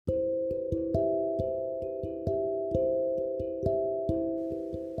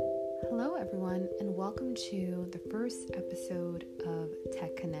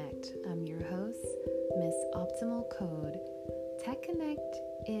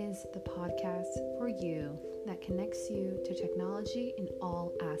is the podcast for you that connects you to technology in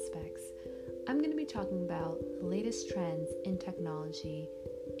all aspects. I'm going to be talking about the latest trends in technology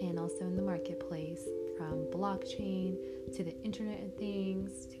and also in the marketplace, from blockchain to the Internet of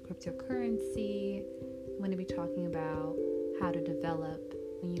Things to cryptocurrency. I'm going to be talking about how to develop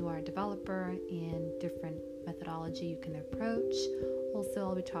when you are a developer and different methodology you can approach. Also,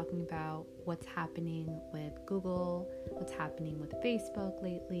 I'll be talking about what's happening with Google, what's happening with Facebook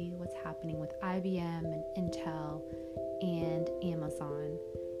lately, what's happening with IBM and Intel and Amazon,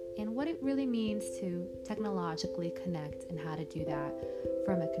 and what it really means to technologically connect and how to do that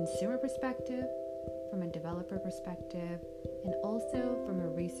from a consumer perspective, from a developer perspective, and also from a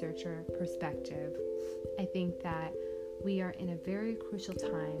researcher perspective. I think that we are in a very crucial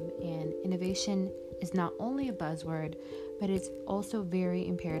time, and innovation is not only a buzzword, but it's also very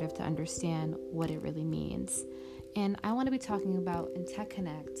imperative to understand what it really means. And I want to be talking about in Tech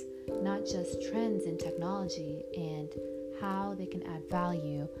Connect, not just trends in technology and how they can add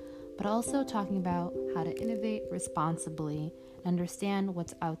value, but also talking about how to innovate responsibly, understand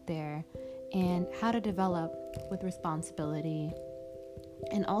what's out there, and how to develop with responsibility,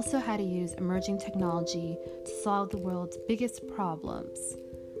 and also how to use emerging technology to solve the world's biggest problems,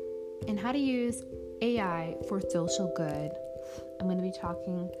 and how to use AI for social good. I'm going to be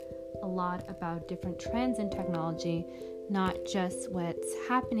talking a lot about different trends in technology, not just what's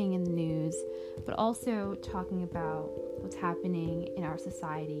happening in the news, but also talking about what's happening in our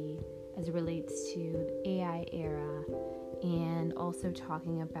society as it relates to the AI era, and also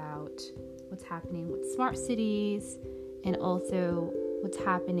talking about what's happening with smart cities, and also what's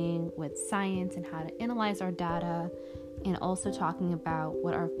happening with science and how to analyze our data, and also talking about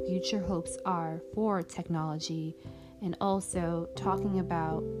what our future hopes are for technology, and also talking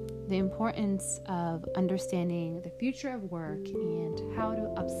about the importance of understanding the future of work and how to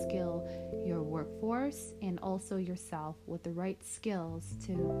upskill your workforce and also yourself with the right skills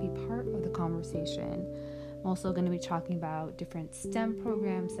to be part of the conversation. I'm also going to be talking about different STEM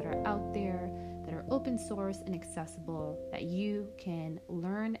programs that are out there that are open source and accessible that you can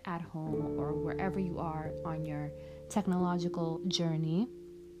learn at home or wherever you are on your technological journey.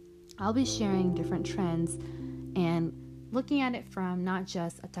 I'll be sharing different trends and looking at it from not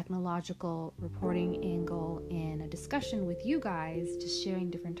just a technological reporting angle and a discussion with you guys, just sharing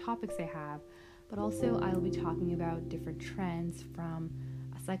different topics I have, but also I will be talking about different trends from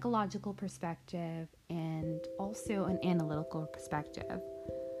a psychological perspective and also an analytical perspective.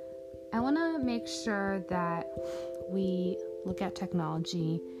 I want to make sure that we look at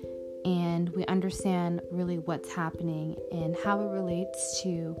technology and we understand really what's happening and how it relates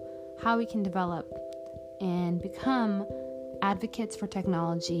to how we can develop and become advocates for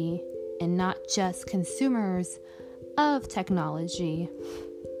technology and not just consumers of technology,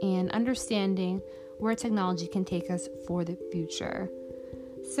 and understanding where technology can take us for the future.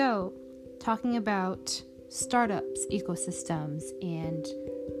 So, talking about startups, ecosystems, and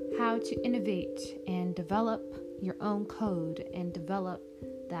how to innovate and develop your own code and develop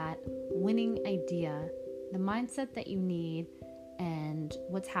that winning idea, the mindset that you need, and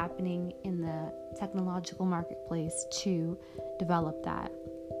what's happening in the technological marketplace to develop that.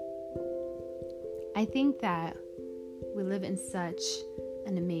 I think that we live in such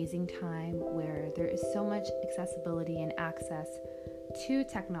an amazing time where there is so much accessibility and access to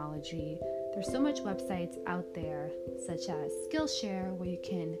technology. There's so much websites out there, such as Skillshare, where you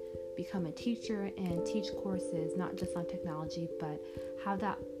can become a teacher and teach courses, not just on technology, but have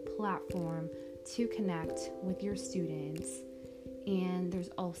that platform to connect with your students. And there's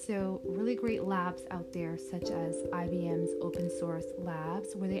also really great labs out there, such as IBM's open source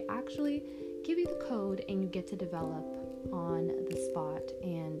labs, where they actually give you the code and you get to develop on the spot,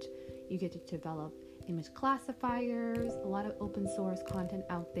 and you get to develop image classifiers, a lot of open source content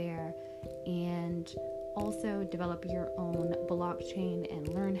out there, and also develop your own blockchain and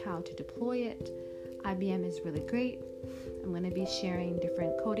learn how to deploy it. IBM is really great. I'm going to be sharing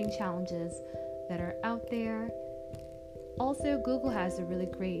different coding challenges that are out there. Also, Google has a really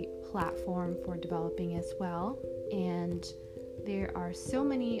great platform for developing as well, and there are so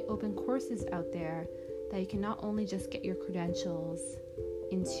many open courses out there that you can not only just get your credentials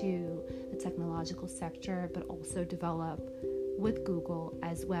into the technological sector, but also develop with Google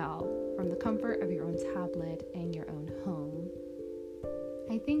as well from the comfort of your own tablet and your own home.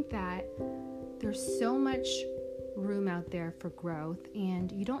 I think that there's so much room out there for growth,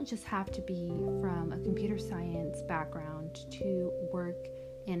 and you don't just have to be from a computer science background to work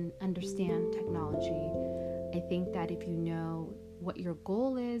and understand technology. I think that if you know what your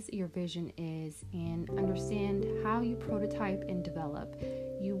goal is, your vision is, and understand how you prototype and develop,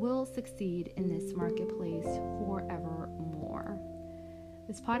 you will succeed in this marketplace forevermore.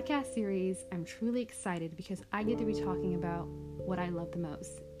 This podcast series, I'm truly excited because I get to be talking about what I love the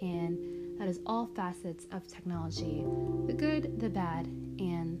most, and that is all facets of technology, the good, the bad,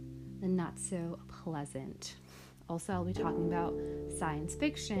 and the not so pleasant. Also, I'll be talking about science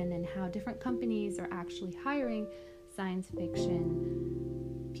fiction and how different companies are actually hiring science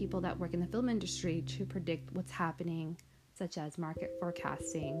fiction people that work in the film industry to predict what's happening, such as market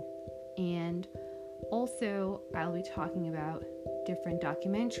forecasting. And also, I'll be talking about different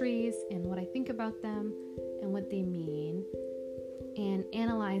documentaries and what I think about them and what they mean, and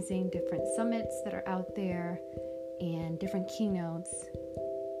analyzing different summits that are out there and different keynotes,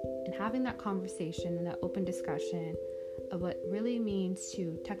 and having that conversation and that open discussion of what it really means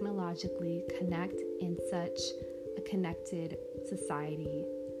to technologically connect in such a connected society.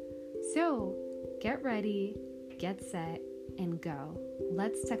 So get ready, get set, and go.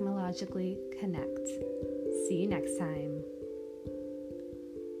 Let's technologically connect. See you next time.